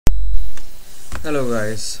Hello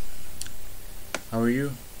guys, how are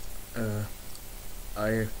you? Uh,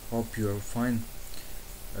 I hope you are fine.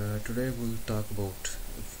 Today we'll talk about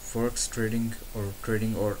forex trading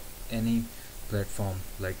or any platform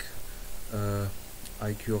like uh,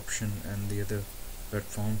 IQ option and the other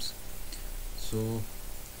platforms. So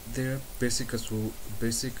there are basic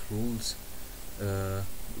rules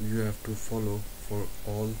you have to follow for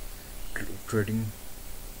all trading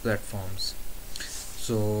platforms.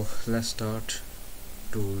 So let's start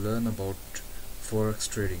to learn about forex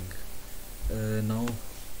trading. Now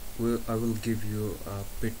I will give you a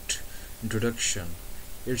bit introduction.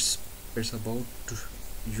 It's it's about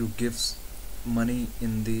you gives money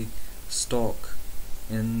in the stock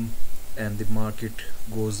and the market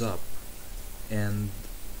goes up, and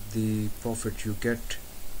the profit you get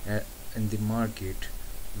in the market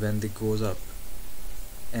when they goes up,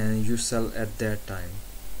 and you sell at that time,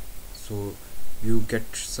 so you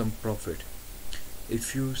get some profit.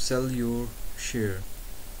 If you sell your share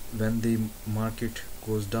when the market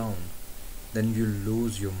goes down, then you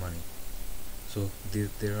lose your money. So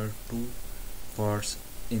there are two parts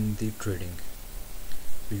in the trading.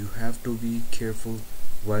 You have to be careful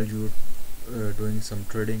while you're doing some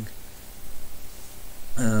trading.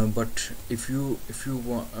 But if you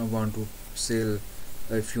want to sell,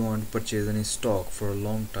 if you want to purchase any stock for a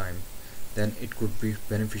long time, then it could be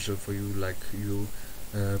beneficial for you, like you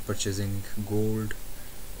purchasing gold,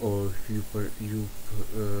 or you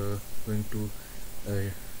going to uh,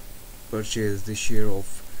 purchase the share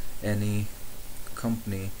of any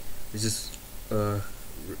company which is uh,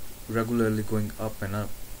 regularly going up and up.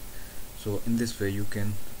 So in this way you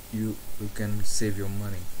can save your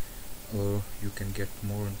money, or you can get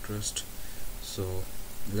more interest. So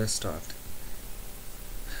let's start.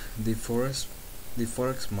 The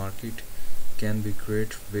forex market can be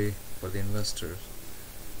great way for the investors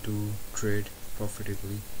to trade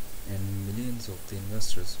profitably, and millions of the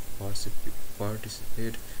investors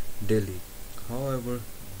participate daily. However,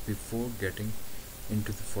 before getting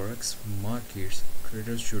into the forex markets,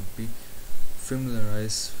 traders should be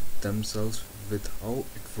familiarize themselves with how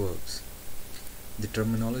it works, the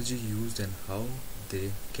terminology used, and how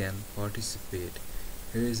they can participate.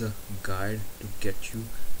 Here is a guide to get you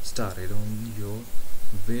started on your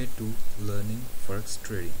way to learning forex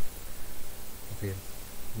trading. Okay,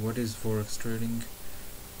 what is forex trading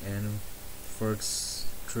and forex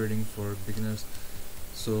trading for beginners?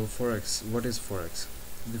 So what is forex?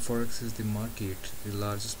 The forex is the market, the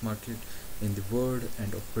largest market in the world,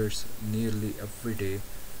 and operates nearly every day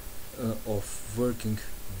of working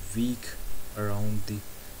week around the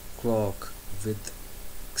clock, with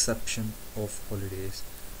exception of holidays.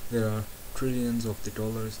 There are trillions of the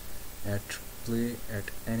dollars at play at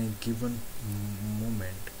any given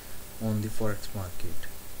moment on the forex market.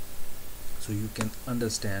 So you can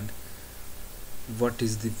understand what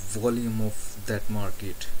is the volume of that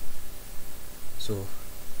market. So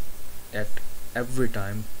at every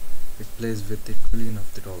time it plays with the trillion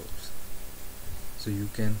of the dollars, so you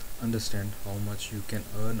can understand how much you can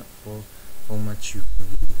earn or how much you can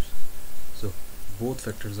lose. So both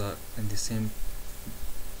factors are in the same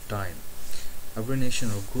time. Every nation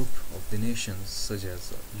or group of the nations, such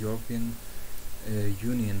as European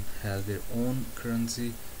Union, has their own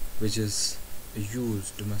currency which is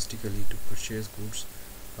used domestically to purchase goods.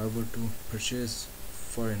 However, to purchase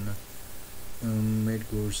foreign made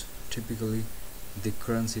goods, typically the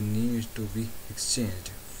currency needs to be exchanged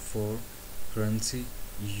for currency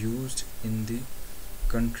used in the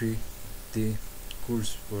country the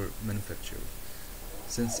goods were manufactured.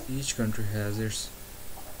 Since each country has its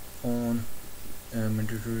own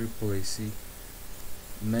monetary policy,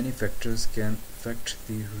 many factors can affect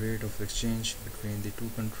the rate of exchange between the two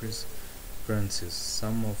countries' currencies.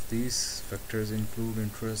 Some of these factors include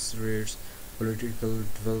interest rates, political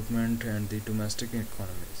development, and the domestic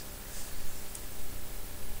economies.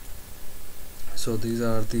 So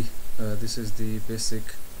this is the basic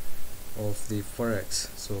of the forex.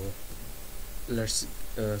 So let's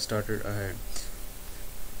start it ahead.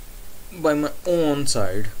 By my own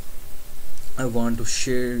side, I want to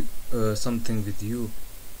share something with you.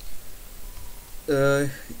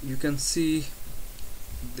 You can see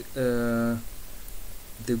the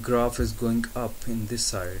graph is going up in this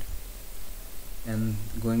side and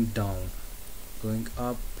going down, going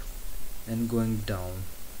up and going down,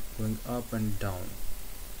 going up and down.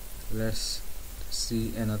 Let's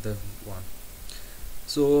see another one.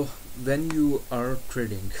 So when you are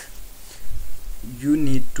trading, you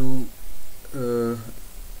need to uh,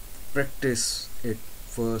 practice it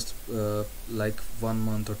first, like 1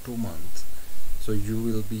 month or 2 months, so you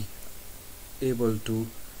will be able to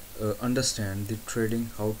understand the trading,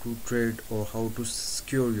 how to trade or how to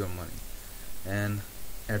secure your money, and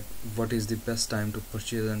at what is the best time to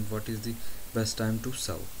purchase and what is the best time to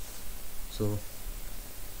sell. So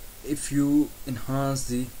if you enhance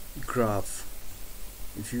the graph,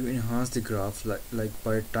 like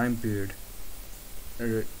by time period,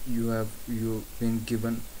 you've been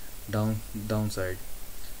given downside,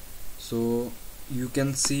 so you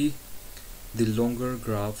can see the longer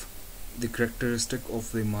graph, the characteristic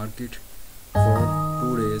of the market for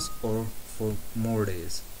 2 days or for more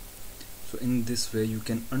days. So in this way you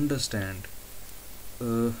can understand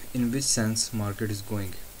in which sense market is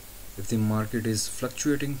going. If the market is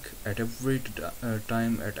fluctuating at every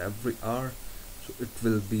time, at every hour, so it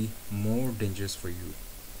will be more dangerous for you.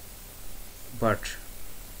 But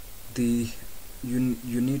the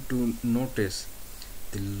you need to notice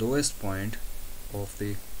the lowest point of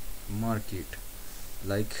the market.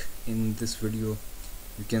 Like in this video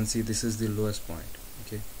you can see this is the lowest point.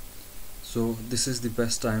 Okay, so this is the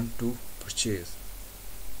best time to purchase,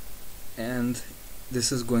 and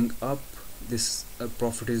this is going up, this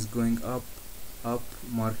profit is going up,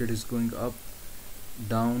 market is going up,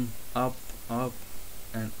 down, up,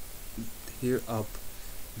 and here up.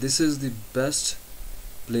 This is the best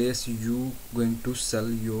place you going to sell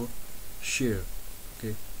your share.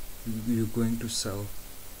 Okay, you're going to sell,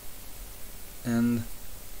 and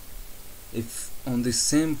if on the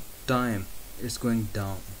same time it's going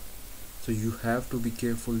down, so you have to be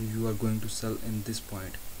careful. You are going to sell in this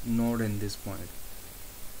point, not in this point.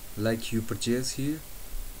 Like you purchase here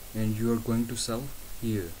and you are going to sell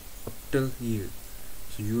here up till here,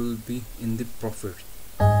 so you will be in the profit.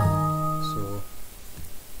 So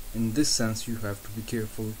in this sense you have to be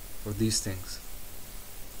careful for these things,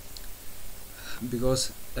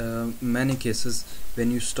 because many cases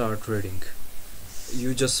when you start trading,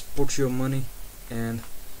 you just put your money and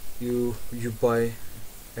you buy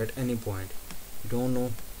at any point. You don't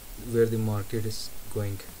know where the market is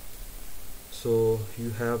going, so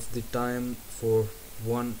you have the time for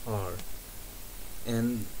 1 hour,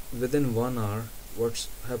 and within 1 hour what's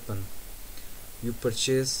happened, you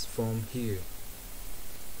purchase from here,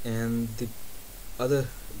 and the other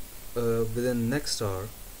within next hour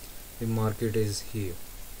the market is here,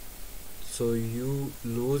 so you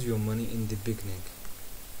lose your money in the beginning.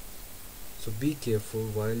 So be careful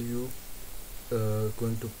while you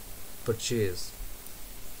going to purchase.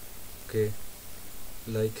 Okay,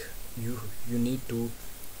 like you need to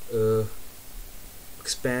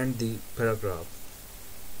expand the paragraph.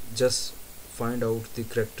 Just find out the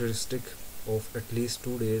characteristic of at least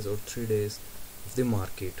 2 days or 3 days of the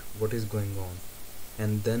market, what is going on,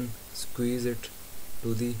 and then squeeze it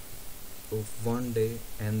to the of 1 day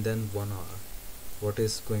and then 1 hour, what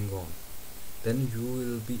is going on. Then you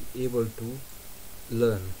will be able to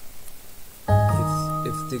learn.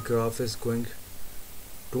 If the graph is going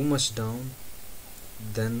too much down,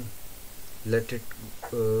 then let it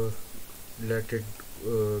go, let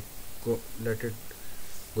it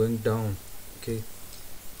going down. Okay,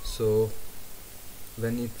 so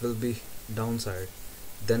when it will be downside,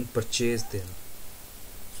 then purchase them.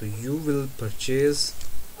 So you will purchase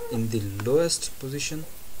in the lowest position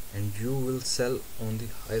and you will sell on the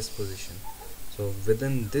highest position. So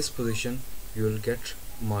within this position you will get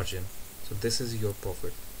margin. So this is your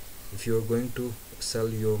profit. If you are going to sell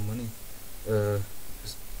your money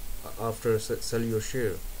after sell your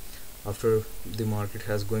share after the market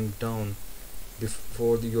has going down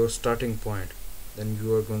before your starting point, then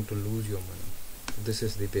you are going to lose your money. This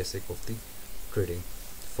is the basic of the trading,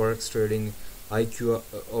 forex trading, IQ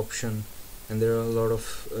option, and there are a lot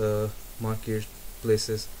of market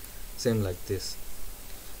places same like this.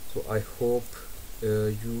 So I hope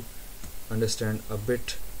you understand a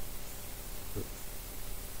bit.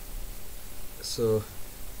 So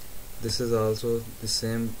this is also the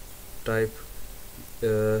same type.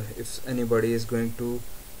 If anybody is going to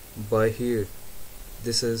buy here,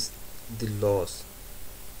 this is the loss,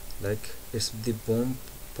 like it's the bomb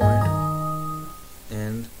point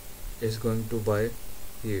and it's going to buy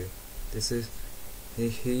here. This is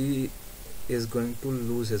he is going to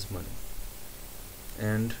lose his money.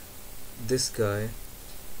 And this guy,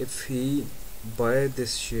 if he buy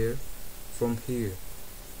this share from here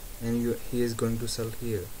and he is going to sell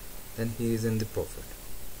here, then he is in the profit.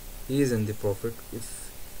 He is in the profit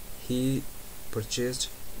if he purchased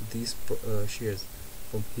these shares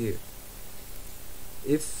from here.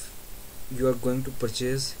 If you are going to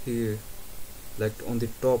purchase here, like on the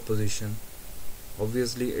top position,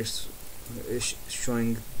 obviously it's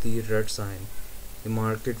showing the red sign, the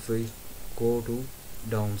market will go to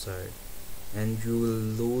downside and you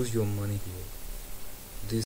will lose your money here.